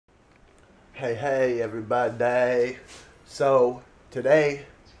Hey everybody. So today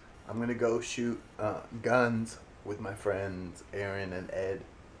I'm gonna go shoot guns with my friends Aaron and Ed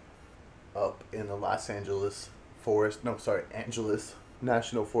up in the Los Angeles forest. No, sorry, Angeles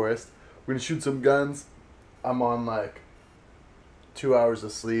National Forest. We're gonna shoot some guns. I'm on like 2 hours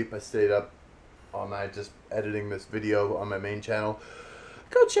of sleep. I stayed up all night just editing this video on my main channel.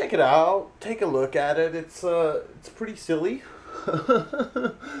 Go check it out. Take a look at it. It's pretty silly.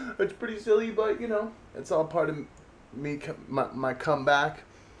 It's pretty silly, but you know, it's all part of me. My comeback.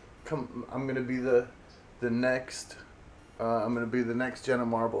 I'm gonna be the next. I'm gonna be the next Jenna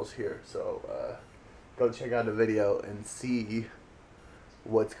Marbles here. So go check out the video and see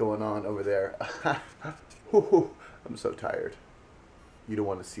what's going on over there. I'm so tired. You don't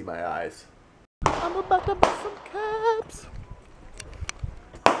want to see my eyes. I'm about to bust some caps.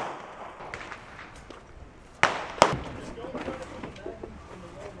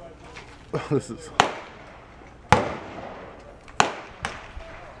 This is.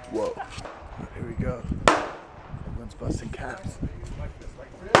 Whoa. Here we go. Everyone's busting caps.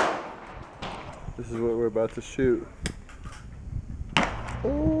 This is what we're about to shoot.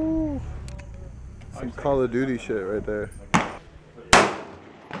 Oh, some Call of Duty shit right there.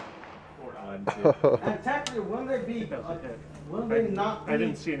 And technically, will they be? Will they not be? I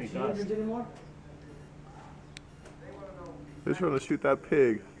didn't see any dust anymore. Who's trying to shoot that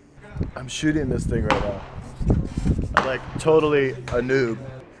pig? I'm shooting this thing right now. I'm like totally a noob.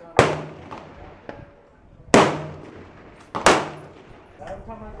 Every time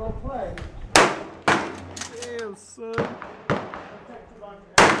I go play. Damn, son.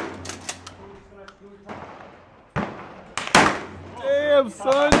 Damn,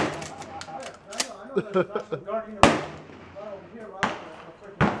 son.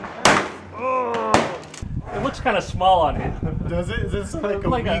 It looks kind of small on him. Does it? Is this like a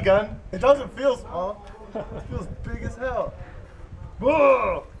Like Wii gun? It doesn't feel small. It feels big as hell.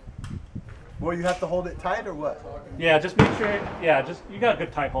 Whoa! Well, you have to hold it tight or what? Yeah, just make sure. Yeah, just you got a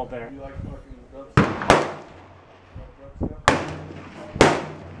good tight hold there.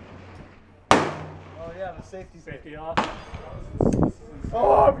 Oh yeah, the safety off.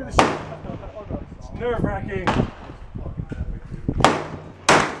 Oh, I'm gonna shoot. It's nerve-wracking.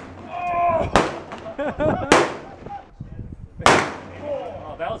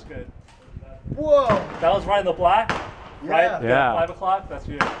 Oh, that was good. Whoa! That was right in the black. Yeah. Right? Yeah. 5 o'clock. That's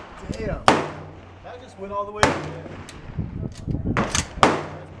you. Damn. That just went all the way to there.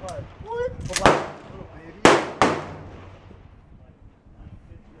 What? Black little baby.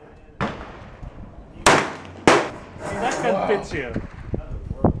 See, that gun fits you.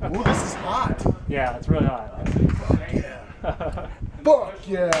 Ooh, this is hot. Yeah, it's really hot. Fuck yeah. Fuck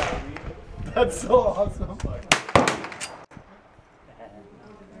yeah. That's so awesome.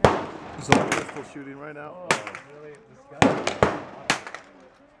 There's a pistol shooting right now.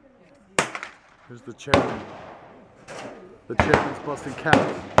 Here's the chairman. The chairman's busting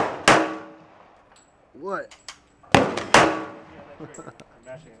caps. What?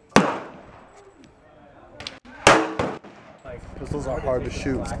 Pistols are hard to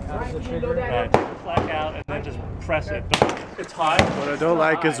shoot. Take the flak out and then just press it. It's hot. What I don't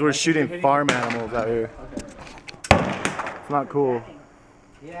like is we're shooting farm animals out here. It's not cool.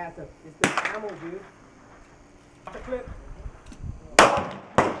 Yeah, it's the camel, dude.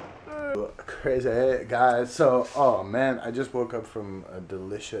 Crazy guys. So, oh man, I just woke up from a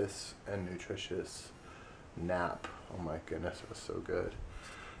delicious and nutritious nap. Oh my goodness, it was so good.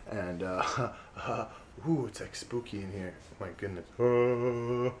 And ooh, it's like spooky in here. Oh my goodness.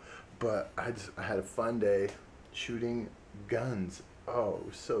 But I had a fun day shooting guns. Oh, it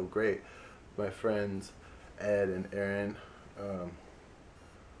was so great. My friends Ed and Aaron.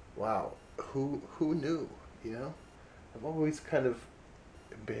 Wow, who knew? You know, I've always kind of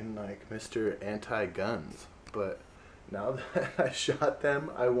been like Mr. Anti-Guns, but now that I shot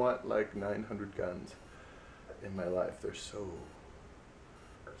them, I want like 900 guns in my life. They're so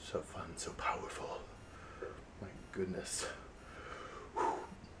fun, so powerful. My goodness. Whew.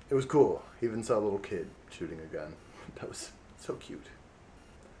 It was cool. Even saw a little kid shooting a gun. That was so cute.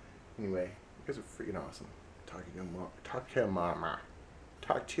 Anyway, you guys are freaking awesome. Talk to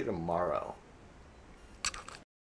you tomorrow.